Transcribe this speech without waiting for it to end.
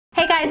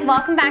guys,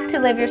 welcome back to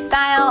Live Your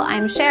Style.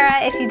 I'm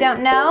Sharrah, if you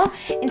don't know,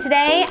 and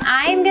today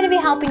I'm going to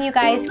be helping you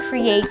guys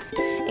create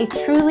a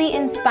truly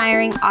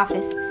inspiring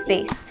office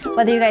space.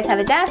 Whether you guys have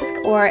a desk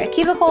or a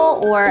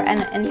cubicle or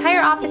an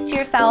entire office to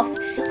yourself,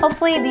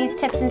 hopefully these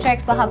tips and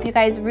tricks will help you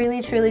guys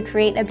really truly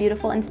create a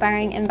beautiful,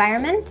 inspiring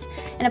environment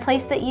and a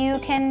place that you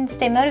can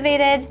stay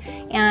motivated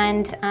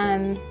and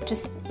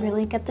just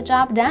really get the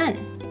job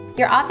done.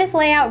 Your office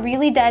layout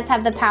really does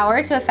have the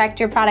power to affect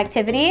your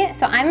productivity,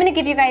 so I'm going to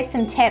give you guys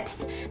some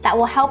tips that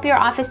will help your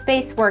office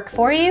space work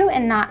for you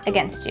and not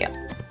against you.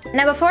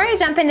 Now before I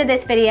jump into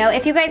this video,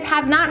 if you guys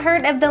have not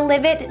heard of the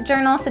Live It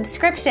Journal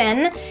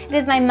subscription, it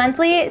is my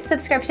monthly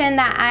subscription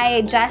that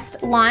I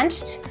just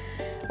launched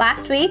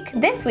last week,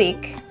 this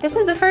week. This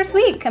is the first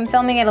week. I'm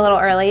filming it a little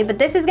early, but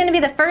this is gonna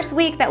be the first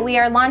week that we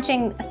are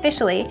launching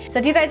officially. So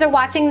if you guys are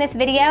watching this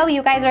video,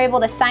 you guys are able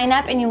to sign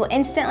up and you will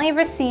instantly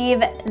receive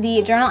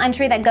the journal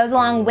entry that goes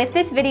along with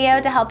this video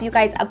to help you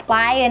guys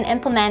apply and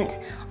implement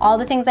all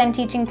the things I'm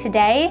teaching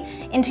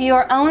today into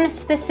your own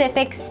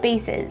specific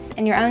spaces,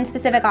 in your own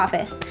specific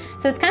office.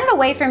 So it's kind of a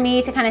way for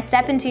me to kind of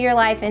step into your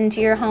life,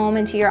 into your home,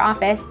 into your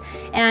office,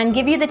 and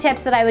give you the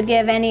tips that I would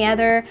give any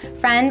other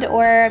friend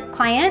or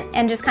client,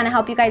 and just kind of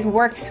help you guys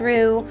work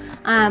through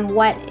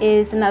what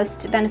is the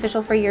most beneficial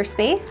for your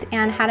space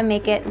and how to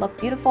make it look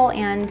beautiful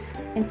and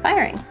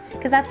inspiring.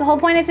 Because that's the whole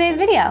point of today's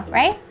video,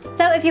 right?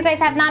 So if you guys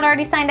have not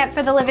already signed up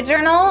for the Live It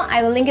Journal,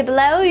 I will link it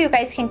below. You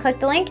guys can click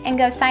the link and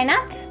go sign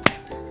up.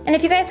 And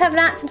if you guys have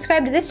not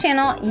subscribed to this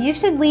channel, you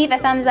should leave a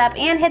thumbs up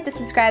and hit the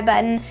subscribe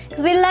button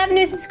because we love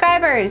new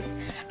subscribers.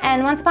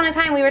 And once upon a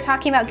time, we were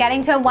talking about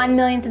getting to 1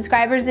 million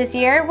subscribers this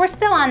year. We're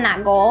still on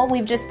that goal.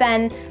 We've just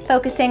been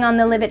focusing on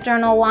the Live It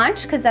Journal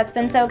launch because that's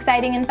been so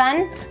exciting and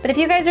fun. But if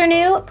you guys are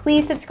new,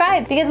 please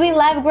subscribe because we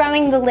love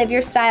growing the Live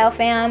Your Style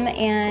fam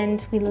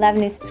and we love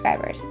new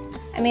subscribers.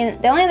 I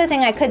mean, the only other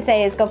thing I could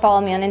say is go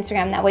follow me on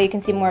Instagram. That way you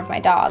can see more of my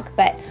dog.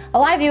 But a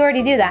lot of you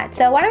already do that.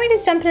 So why don't we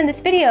just jump into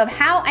this video of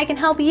how I can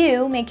help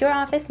you make your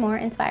office more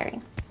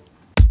inspiring.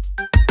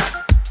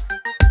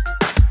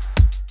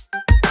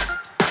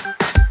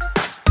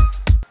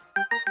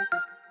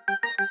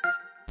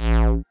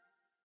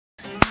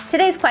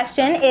 Today's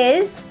question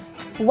is,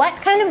 what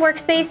kind of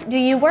workspace do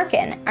you work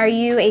in? Are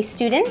you a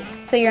student,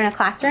 so you're in a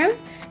classroom?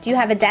 Do you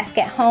have a desk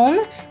at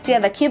home? Do you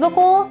have a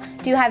cubicle?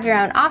 Do you have your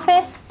own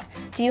office?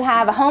 Do you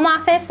have a home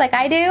office like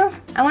I do?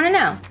 I wanna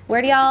know.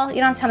 Where do y'all, you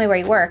don't have to tell me where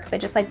you work,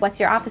 but just like what's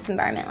your office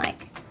environment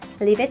like?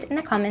 Leave it in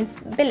the comments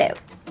below.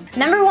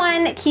 Number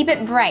one, keep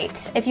it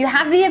bright. If you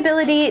have the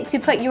ability to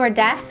put your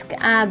desk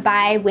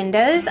by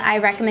windows, I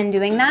recommend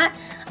doing that.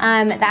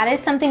 That is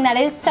something that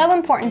is so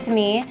important to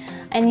me.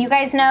 And you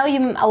guys know,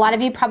 a lot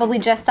of you probably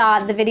just saw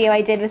the video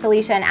I did with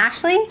Alicia and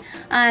Ashley,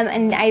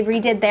 and I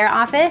redid their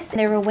office.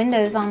 There were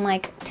windows on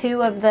like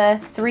 2 of the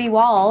 3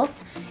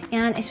 walls,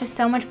 and it's just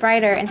so much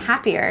brighter and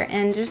happier,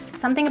 and just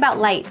something about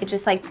light. It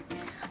just like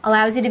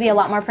allows you to be a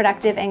lot more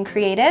productive and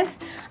creative.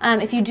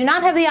 If you do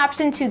not have the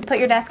option to put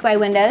your desk by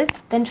windows,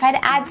 then try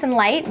to add some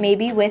light,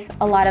 maybe with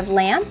a lot of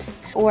lamps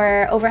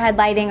or overhead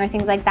lighting or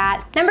things like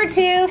that. Number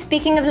 2,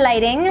 speaking of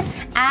lighting,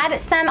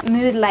 add some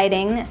mood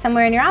lighting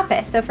somewhere in your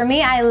office. So for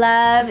me, I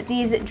love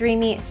these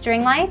dreamy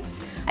string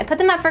lights. I put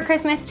them up for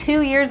Christmas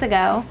 2 years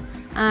ago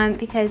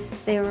because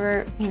they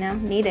were,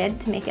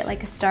 needed to make it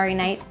like a starry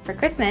night for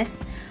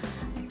Christmas.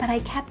 But I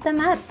kept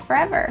them up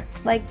forever.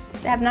 Like,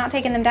 I have not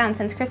taken them down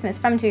since Christmas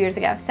from 2 years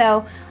ago.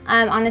 So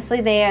honestly,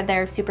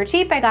 they're super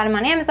cheap. I got them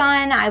on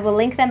Amazon. I will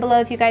link them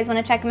below if you guys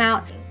wanna check them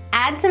out.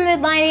 Add some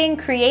mood lighting,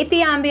 create the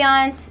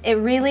ambiance. It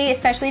really,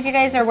 especially if you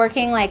guys are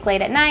working like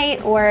late at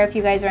night or if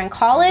you guys are in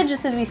college,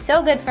 this would be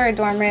so good for a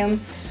dorm room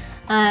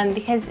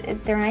because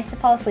they're nice to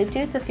fall asleep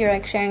to. So if you're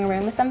like sharing a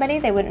room with somebody,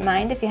 they wouldn't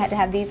mind if you had to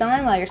have these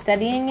on while you're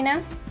studying,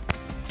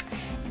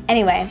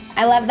 Anyway,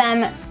 I love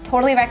them,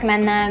 totally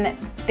recommend them.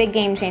 Big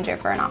game changer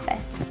for an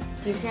office.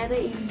 Do you care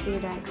that you can see your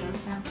Diet Coke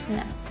now?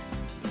 No.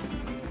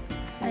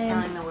 I'm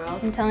telling the world.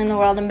 I'm telling the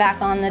world I'm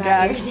back on the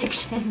drug. Your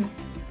addiction.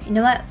 You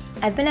know what?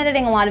 I've been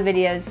editing a lot of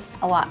videos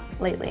a lot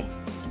lately.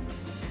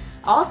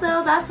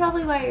 Also, that's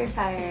probably why you're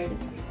tired.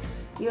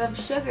 You have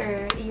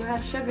sugar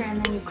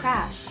and then you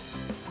crash.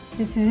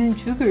 This isn't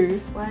sugar.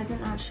 Why is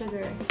it not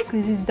sugar?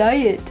 Because it's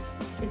diet.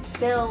 It's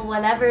still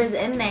whatever's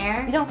in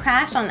there. You don't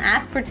crash on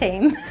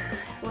aspartame.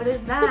 What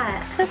is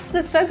that? That's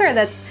the sugar.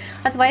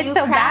 That's why it's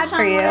so bad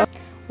for you.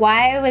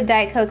 Why would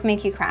Diet Coke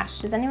make you crash?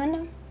 Does anyone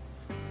know?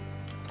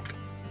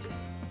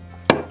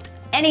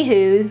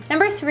 Anywho,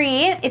 number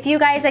 3, if you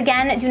guys,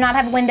 again, do not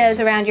have windows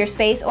around your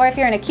space, or if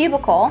you're in a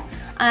cubicle,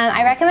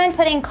 I recommend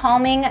putting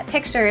calming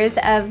pictures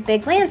of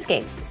big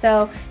landscapes.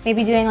 So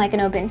maybe doing like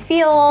an open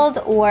field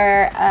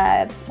or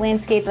a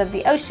landscape of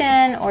the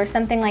ocean or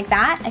something like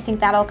that. I think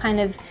that'll kind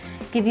of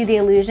give you the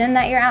illusion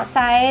that you're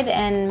outside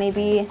and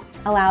maybe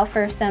allow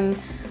for some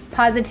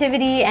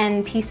positivity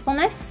and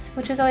peacefulness,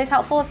 which is always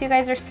helpful if you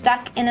guys are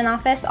stuck in an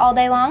office all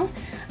day long.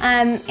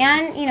 And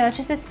it's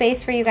just a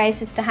space for you guys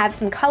just to have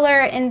some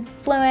color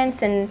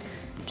influence and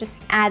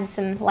just add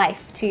some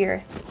life to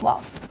your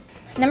walls.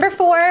 Number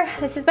 4,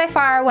 this is by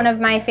far one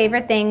of my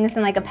favorite things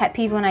and like a pet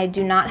peeve when I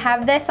do not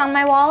have this on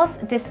my walls,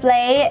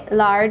 display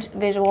large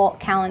visual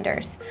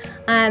calendars.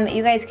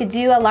 You guys could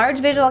do a large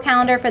visual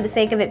calendar for the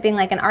sake of it being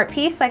like an art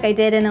piece like I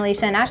did in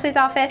Alicia and Ashley's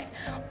office,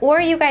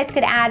 or you guys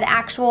could add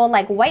actual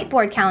like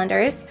whiteboard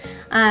calendars.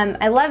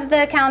 I love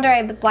the calendar, I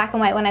have black and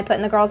white one I put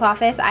in the girls'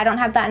 office. I don't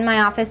have that in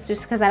my office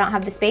just because I don't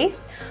have the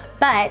space,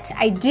 but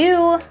I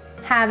do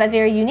have a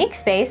very unique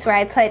space where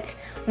I put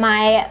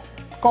my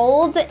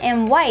gold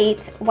and white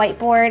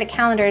whiteboard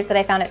calendars that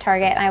I found at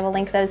Target. I will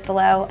link those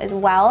below as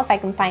well if I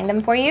can find them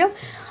for you.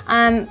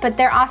 But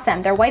they're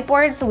awesome. They're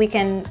whiteboards, so we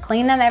can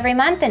clean them every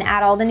month and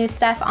add all the new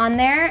stuff on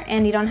there,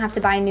 and you don't have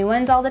to buy new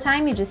ones all the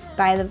time. You just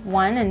buy the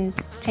one and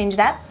change it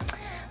up.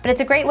 But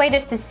it's a great way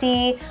just to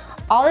see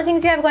all the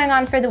things you have going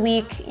on for the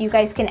week. You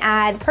guys can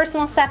add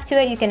personal stuff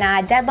to it. You can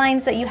add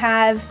deadlines that you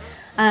have.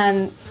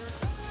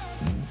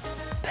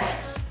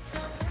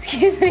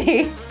 Excuse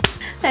me,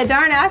 that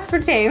darn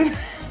aspartame.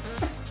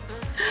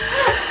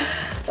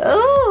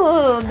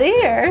 Oh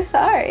dear,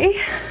 sorry.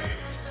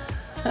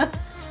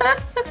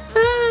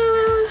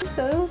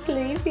 So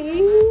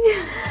sleepy.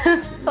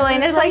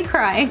 Elena's like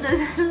crying.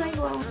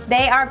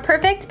 They are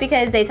perfect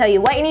because they tell you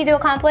what you need to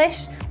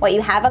accomplish, what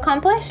you have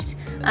accomplished,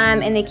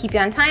 and they keep you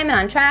on time and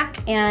on track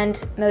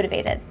and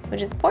motivated,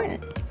 which is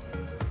important.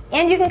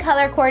 And you can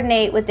color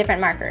coordinate with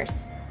different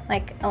markers,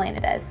 like Elena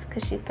does,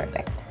 because she's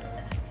perfect.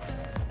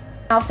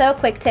 Also,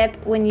 quick tip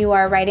when you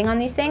are writing on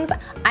these things,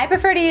 I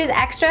prefer to use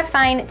extra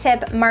fine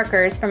tip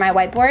markers for my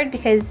whiteboard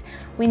because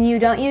when you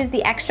don't use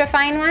the extra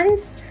fine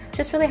ones, it's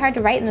just really hard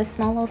to write in the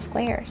small little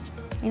squares.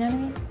 You know what I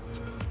mean?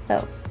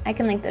 So I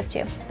can link this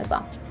too as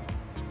well.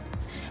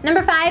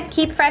 Number 5,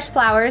 keep fresh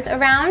flowers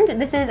around.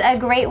 This is a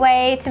great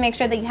way to make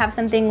sure that you have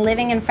something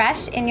living and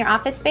fresh in your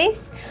office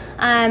space.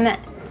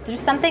 There's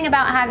something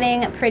about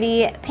having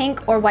pretty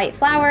pink or white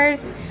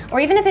flowers, or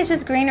even if it's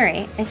just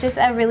greenery, it's just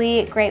a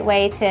really great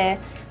way to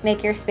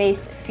make your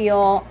space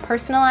feel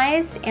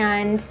personalized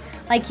and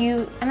like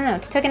you, I don't know,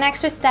 took an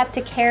extra step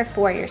to care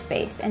for your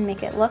space and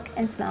make it look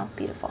and smell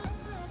beautiful.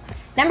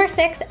 Number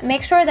 6,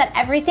 make sure that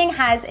everything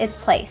has its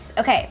place.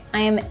 Okay, I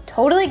am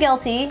totally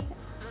guilty,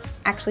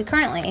 actually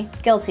currently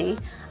guilty,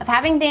 of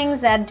having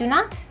things that do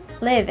not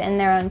live in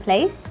their own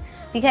place,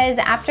 because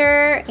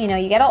after, you know,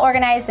 you get all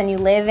organized and you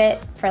live it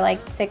for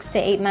like 6 to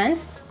 8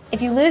 months, if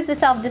you lose the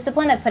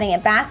self-discipline of putting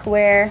it back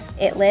where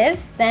it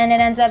lives, then it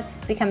ends up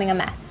becoming a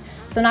mess.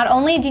 So not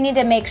only do you need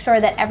to make sure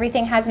that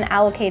everything has an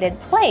allocated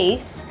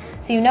place,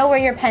 so you know where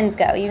your pens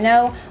go, you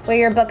know where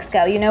your books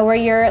go, you know where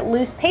your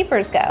loose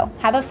papers go.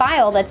 Have a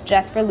file that's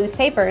just for loose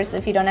papers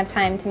if you don't have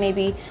time to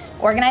maybe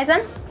organize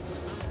them.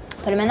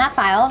 Put them in that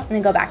file and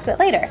then go back to it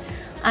later.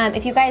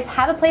 If you guys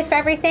have a place for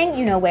everything,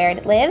 you know where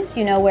it lives,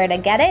 you know where to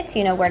get it,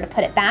 you know where to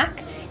put it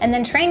back, and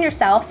then train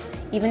yourself,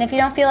 even if you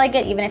don't feel like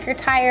it, even if you're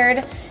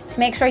tired, to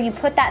make sure you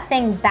put that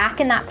thing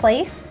back in that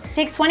place. It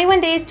takes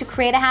 21 days to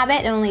create a habit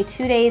and only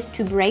 2 days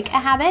to break a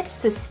habit,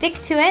 so stick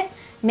to it.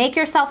 Make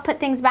yourself put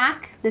things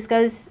back. This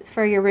goes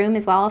for your room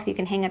as well. If you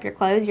can hang up your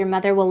clothes, your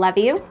mother will love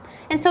you,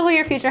 and so will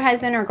your future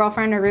husband or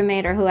girlfriend or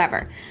roommate or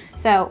whoever.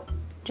 So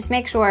just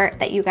make sure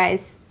that you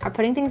guys are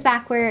putting things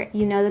back where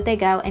you know that they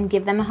go and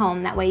give them a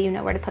home. That way you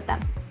know where to put them.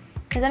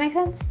 Does that make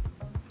sense?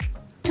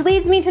 Which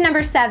leads me to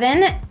number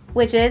 7,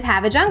 which is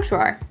have a junk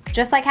drawer.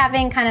 Just like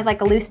having kind of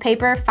like a loose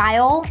paper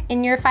file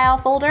in your file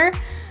folder,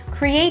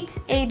 create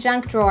a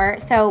junk drawer.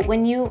 So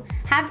when you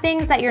have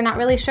things that you're not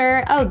really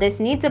sure, oh, this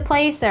needs a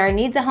place or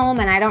needs a home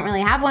and I don't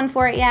really have one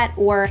for it yet,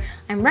 or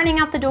I'm running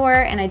out the door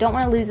and I don't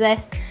want to lose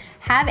this,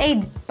 have a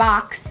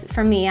box.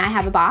 For me, I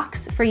have a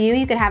box. For you,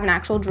 you could have an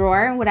actual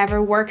drawer,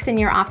 whatever works in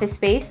your office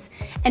space,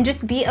 and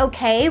just be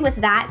okay with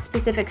that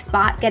specific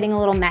spot getting a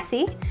little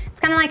messy. It's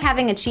kind of like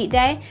having a cheat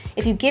day.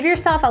 If you give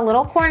yourself a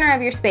little corner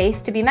of your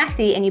space to be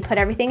messy and you put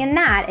everything in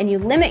that and you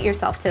limit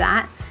yourself to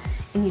that,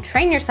 and you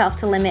train yourself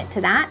to limit to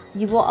that,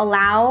 you will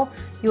allow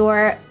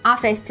your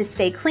office to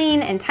stay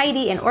clean and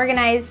tidy and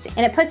organized, and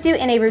it puts you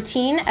in a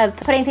routine of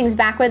putting things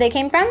back where they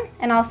came from,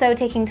 and also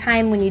taking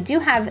time when you do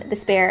have the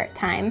spare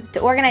time to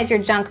organize your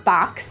junk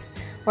box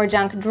or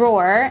junk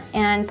drawer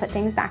and put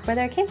things back where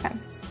they came from.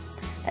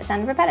 That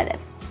sounded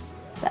repetitive,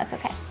 but that's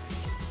okay,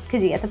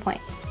 because you get the point.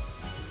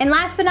 And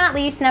last but not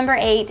least, number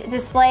 8,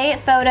 display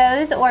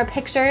photos or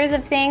pictures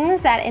of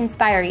things that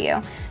inspire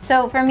you.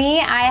 So for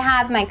me, I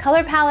have my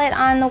color palette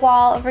on the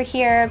wall over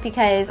here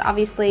because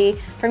obviously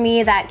for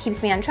me that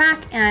keeps me on track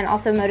and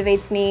also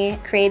motivates me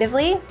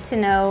creatively to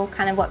know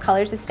kind of what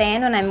colors to stay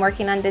in when I'm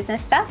working on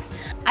business stuff.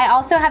 I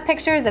also have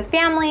pictures of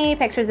family,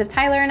 pictures of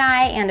Tyler and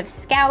I, and of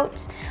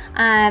Scout,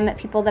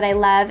 people that I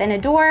love and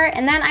adore.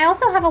 And then I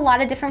also have a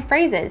lot of different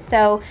phrases.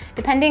 So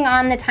depending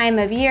on the time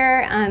of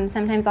year,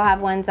 sometimes I'll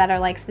have ones that are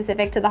like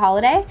specific to the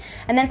holiday.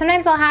 And then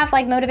sometimes I'll have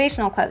like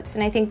motivational quotes.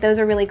 And I think those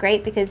are really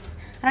great because,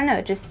 I don't know,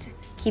 it just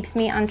keeps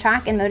me on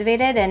track and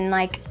motivated and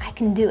like I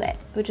can do it,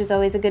 which is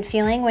always a good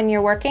feeling when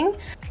you're working.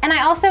 And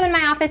I also in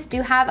my office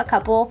do have a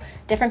couple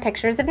different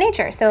pictures of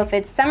nature. So if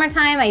it's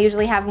summertime, I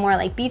usually have more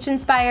like beach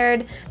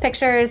inspired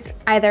pictures,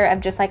 either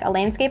of just like a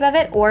landscape of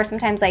it or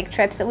sometimes like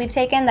trips that we've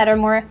taken that are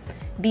more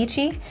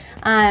beachy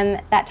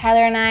that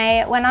Tyler and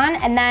I went on.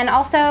 And then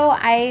also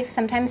I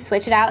sometimes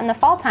switch it out in the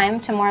fall time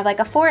to more of like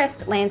a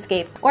forest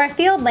landscape or a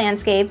field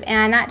landscape,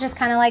 and that just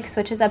kind of like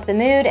switches up the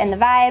mood and the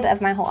vibe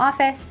of my whole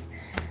office,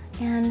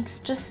 and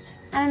just,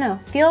 I don't know,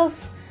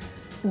 feels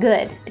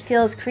good. It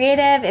feels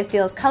creative, it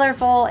feels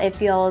colorful, it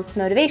feels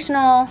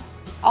motivational,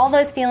 all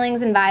those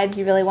feelings and vibes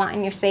you really want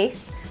in your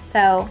space.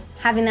 So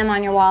having them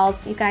on your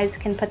walls, you guys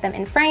can put them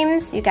in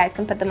frames, you guys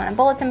can put them on a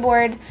bulletin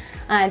board,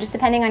 just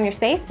depending on your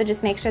space, but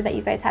just make sure that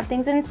you guys have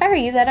things that inspire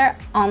you that are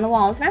on the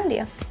walls around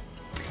you.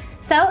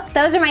 So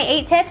those are my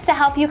 8 tips to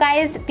help you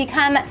guys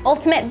become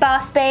ultimate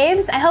boss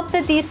babes. I hope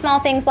that these small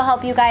things will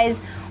help you guys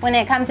when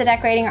it comes to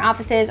decorating your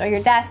offices or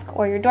your desk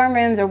or your dorm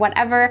rooms or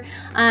whatever.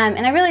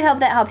 And I really hope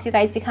that helps you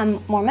guys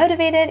become more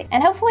motivated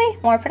and hopefully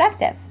more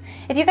productive.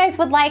 If you guys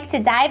would like to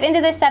dive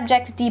into this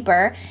subject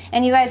deeper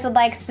and you guys would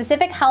like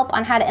specific help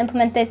on how to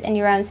implement this in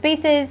your own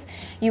spaces,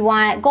 you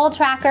want goal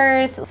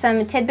trackers,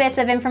 some tidbits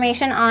of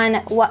information on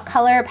what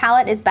color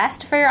palette is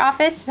best for your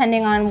office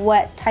depending on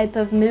what type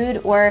of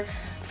mood or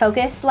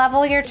focus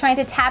level you're trying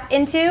to tap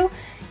into,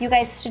 you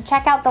guys should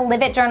check out the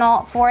Live It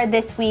journal for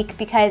this week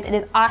because it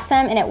is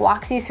awesome and it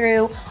walks you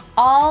through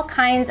all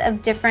kinds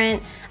of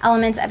different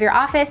elements of your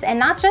office, and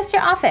not just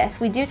your office.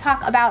 We do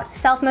talk about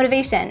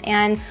self-motivation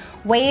and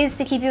ways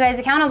to keep you guys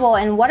accountable,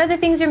 and what are the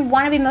things you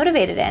want to be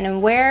motivated in,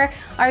 and where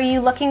are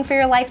you looking for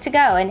your life to go.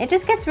 And it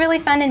just gets really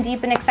fun and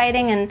deep and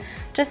exciting and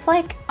just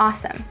like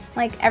awesome.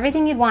 Like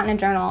everything you'd want in a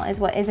journal is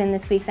what is in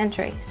this week's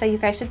entry. So you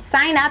guys should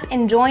sign up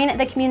and join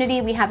the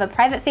community. We have a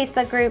private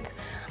Facebook group.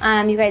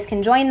 You guys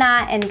can join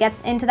that and get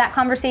into that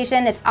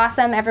conversation. It's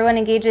awesome. Everyone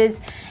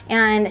engages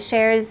and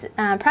shares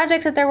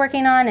projects that they're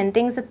working on and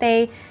things that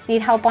they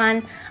need help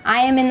on. I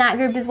am in that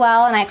group as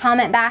well, and I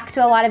comment back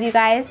to a lot of you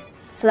guys.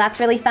 So that's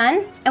really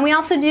fun. And we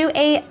also do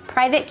a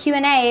private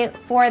Q&A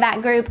for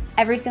that group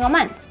every single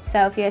month.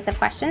 So if you guys have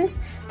questions,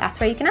 that's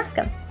where you can ask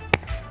them.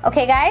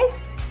 Okay guys,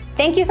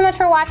 thank you so much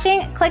for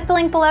watching. Click the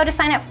link below to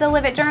sign up for the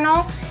Live It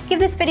journal. Give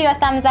this video a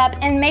thumbs up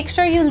and make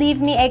sure you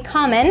leave me a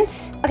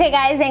comment. Okay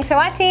guys, thanks for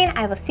watching.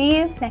 I will see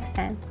you next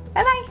time.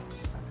 Bye-bye.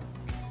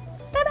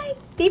 Bye-bye.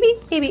 Beep,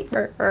 beep, beep,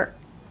 beep.